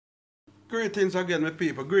Greetings again, my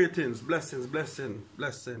people. Greetings, blessings, blessing.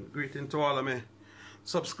 Greeting to all of my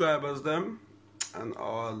subscribers, them, and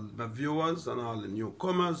all my viewers, and all the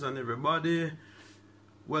newcomers, and everybody.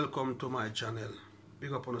 Welcome to my channel.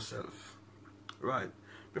 Big up on yourself. Right.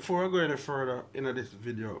 Before I go any further in this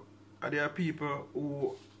video, are there people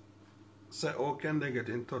who say, "Oh, can they get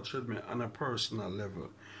in touch with me on a personal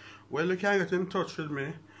level?" Well, you can get in touch with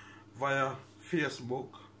me via Facebook,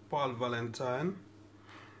 Paul Valentine.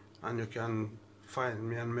 And you can find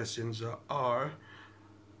me on Messenger, or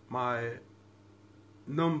my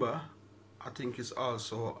number, I think, is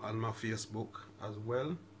also on my Facebook as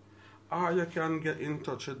well. Or you can get in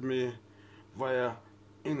touch with me via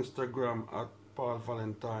Instagram at Paul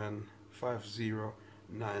Valentine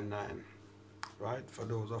 5099. Right? For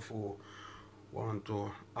those of who want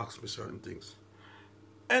to ask me certain things.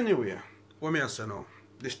 Anyway, what me I say now?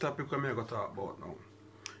 This topic I'm going to talk about now.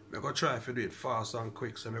 I'm going to try to do it fast and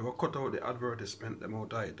quick, so I'm going to cut out the advertisement them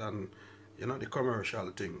out of it and, you know, the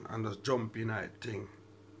commercial thing and just jump in it thing.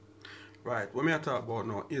 Right, what I'm talk about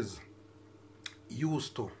now is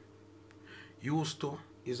used to. Used to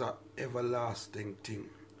is an everlasting thing.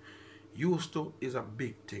 Used to is a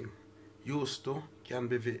big thing. Used to can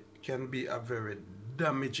be a very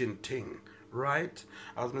damaging thing, right?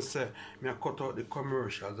 As I say, I cut out the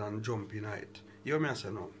commercials and jump in it. You know what I say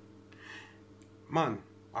now? Man,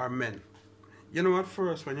 or men, you know, at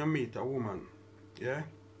first when you meet a woman, yeah,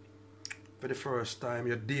 for the first time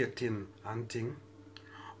you're dating and thing,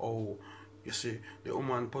 or you see the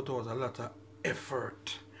woman put out a lot of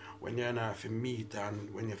effort when you're not to meet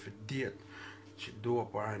and when you have to date. She do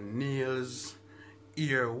up her nails,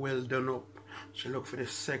 ear well done up, she look for the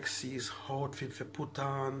sexiest outfit to put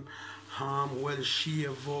on, arm well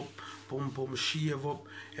shave up, pum shave up,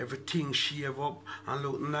 everything shave up and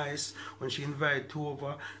look nice. When she invite you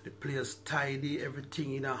over, the place tidy,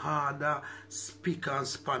 everything in a order, spick and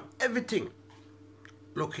span, everything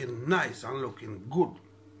looking nice and looking good.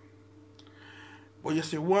 But you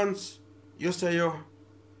see, once you say you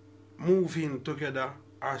move in together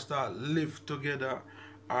or start live together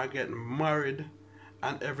or get married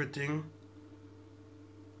and everything,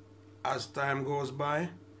 as time goes by,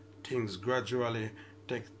 things gradually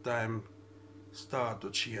take time start to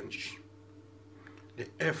change. The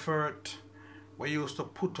effort we used to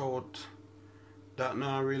put out, that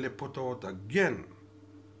now really put out again.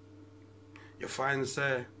 You find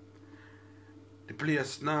say the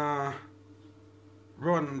place now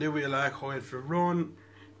run the way like how it run.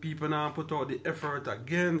 People now put out the effort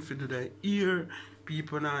again for do their ear.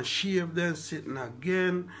 People now shave them sitting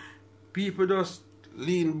again. People just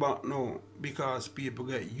lean back now because people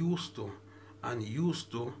get used to, and used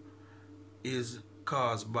to is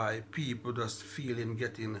caused by people just feeling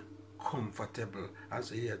getting comfortable and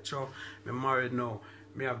say, yeah, sure, me married now,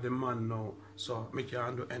 me have the man now, so me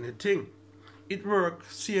can do anything. It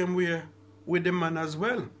works same way with the man as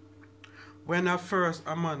well. When at first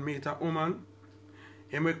a man meet a woman,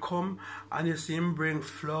 he may come and you see him bring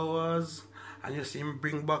flowers, and you see him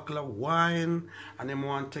bring bottle of wine, and him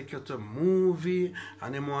want to take you to a movie,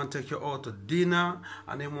 and him want to take you out to dinner,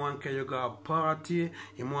 and him want to carry you to a party.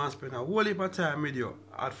 He want to spend a whole heap of time with you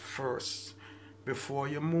at first, before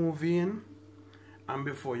you move in and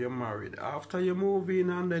before you're married. After you move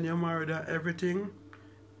in and then you're married and everything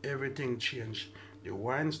change. The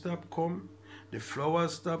wine stop come, the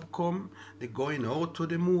flowers stop come, the going out to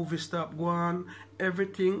the movie stop go on,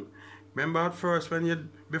 everything. Remember at first when you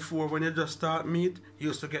just start meet, you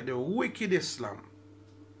used to get the wickedest slam.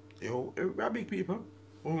 You know, big people,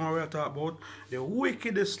 who we talk about, the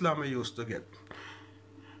wickedest slam you used to get.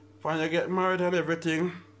 When you get married and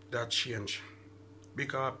everything, that change.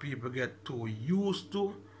 Because people get too used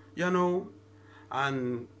to, you know,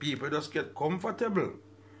 and people just get comfortable.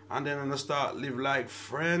 And then they start live like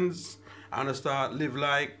friends, and they start live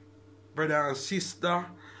like brother and sister,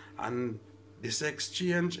 and the sex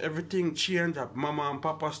change, everything change. Mama and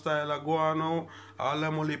papa style go on now. All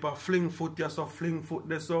them only pa fling foot, you so fling foot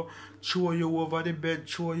there, so throw you over the bed,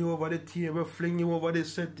 throw you over the table, fling you over the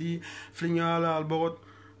settee, fling you all about,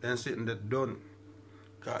 then sitting there done.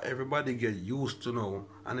 Cause everybody get used to now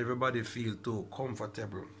and everybody feel too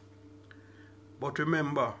comfortable. But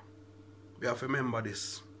remember, we have to remember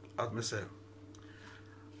this, as I say.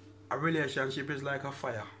 A relationship is like a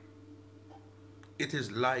fire. It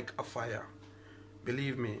is like a fire.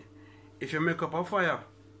 Believe me, if you make up a fire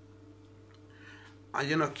and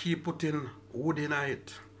you know keep putting wood in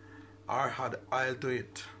it or add oil to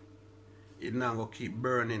it, it now go keep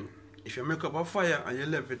burning. If you make up a fire and you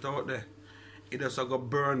leave it out there, it just go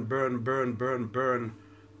burn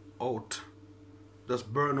out.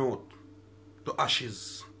 Just burn out to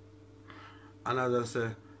ashes. And as I say,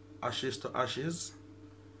 ashes to ashes,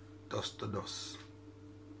 dust to dust.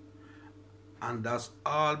 And that's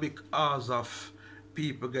all because of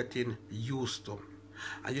people getting used to.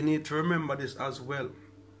 And you need to remember this as well.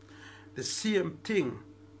 The same thing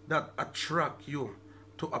that attract you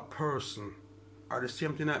to a person, or the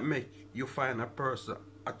same thing that make you find a person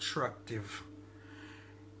attractive,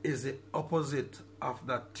 is the opposite of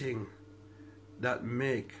that thing that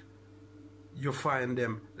make you find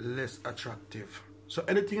them less attractive. So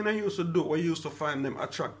anything I used to do, I used to find them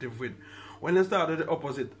attractive with, when I started the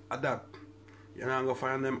opposite of that, you're not going to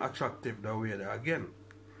find them attractive that way there again.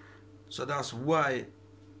 So that's why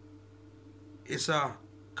it's a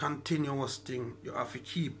continuous thing. You have to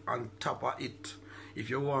keep on top of it. If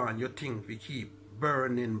you want your thing to keep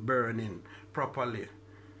burning properly.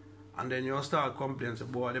 And then you'll start complaining, say,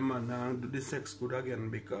 boy, the man now do the sex good again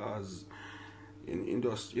because in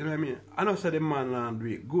just, you know what I mean? I don't say the man now do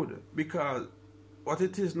it good, because what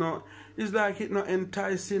it is now, it's like it not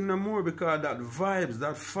enticing no more, because that vibes,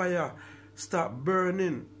 that fire start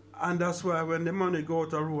burning. And that's why when the man go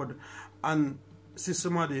out the road and see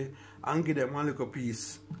somebody and give them one little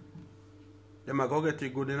piece, they might go get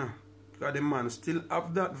it good, you know. Because the man still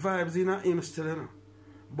have that vibes in him still, you know.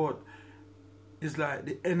 But it's like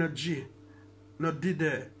the energy not did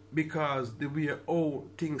there, because the way how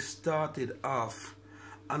things started off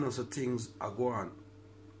and also things are going.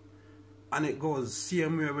 And it goes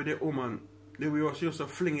same way with the woman. The way she used to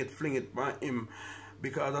fling it by him,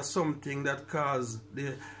 because of something that caused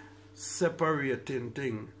the separating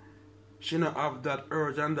thing. She not have that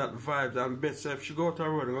urge and that vibe, and better if she go to the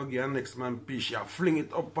road and go get her next man piece, she fling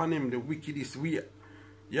it up on him the wickedest way.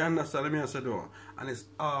 You understand me? I said, oh, and it's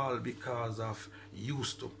all because of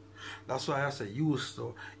used to. That's why I say used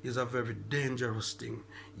to is a very dangerous thing.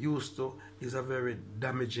 Used to is a very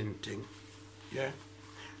damaging thing. Yeah?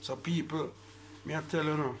 So people, me I tell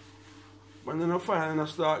you now, when you finally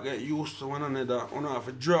start get used to one another, you have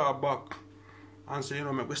to draw back and say, you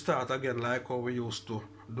know, make we start again like how we used to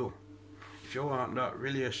do. If you want that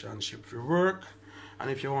relationship to work,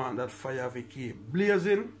 and if you want that fire to keep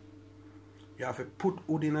blazing, you have to put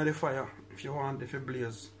wood in the fire. If you want it to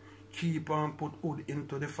blaze, keep on put wood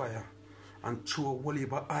into the fire and throw a whole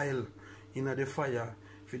heap of oil in the fire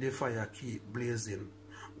for the fire keep blazing.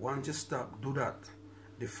 Once you stop do that,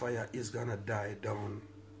 the fire is gonna die down.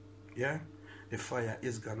 Yeah? The fire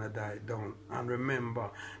is gonna die down. And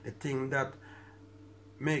remember, the thing that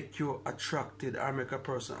make you attracted or make a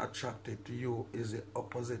person attracted to you is the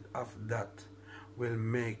opposite of that will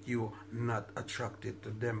make you not attracted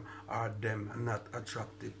to them, or them not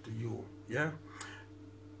attracted to you. Yeah?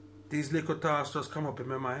 These little thoughts just come up in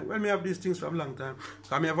my mind. Well, me have these things for a long time.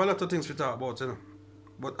 I have a lot of things to talk about, you know.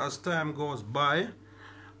 But as time goes by,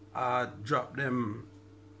 I drop them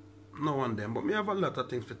now and then. But me have a lot of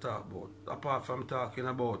things to talk about. Apart from talking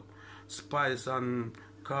about Spice and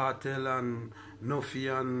Cartel and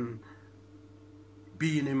Nuffy and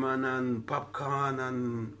Beanie Man and Popcorn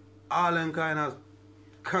and all them kind of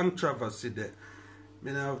controversy there.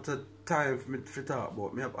 Me don't have the time for me to talk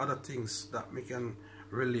about. Me have other things that me can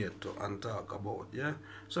relate to and talk about. Yeah.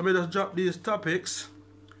 So me just drop these topics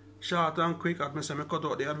short and quick. As me say, me cut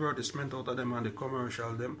out the advertisement out of them and the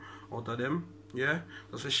commercial them out of them. Yeah.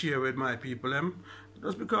 Just to share with my people them.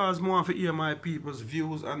 Just because I want to hear my people's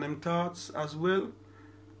views and them thoughts as well.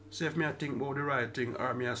 See if me I think about the right thing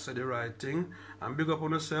or me I say the right thing. And big up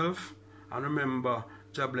on yourself. And remember,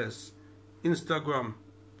 God bless. Instagram,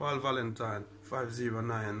 Paul Valentine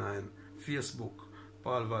 5099. Facebook,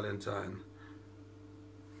 Paul Valentine.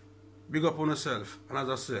 Big up on yourself. And as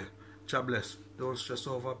I say, God bless. Don't stress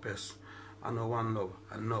over peace. And no one love.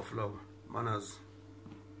 Enough love. Manners.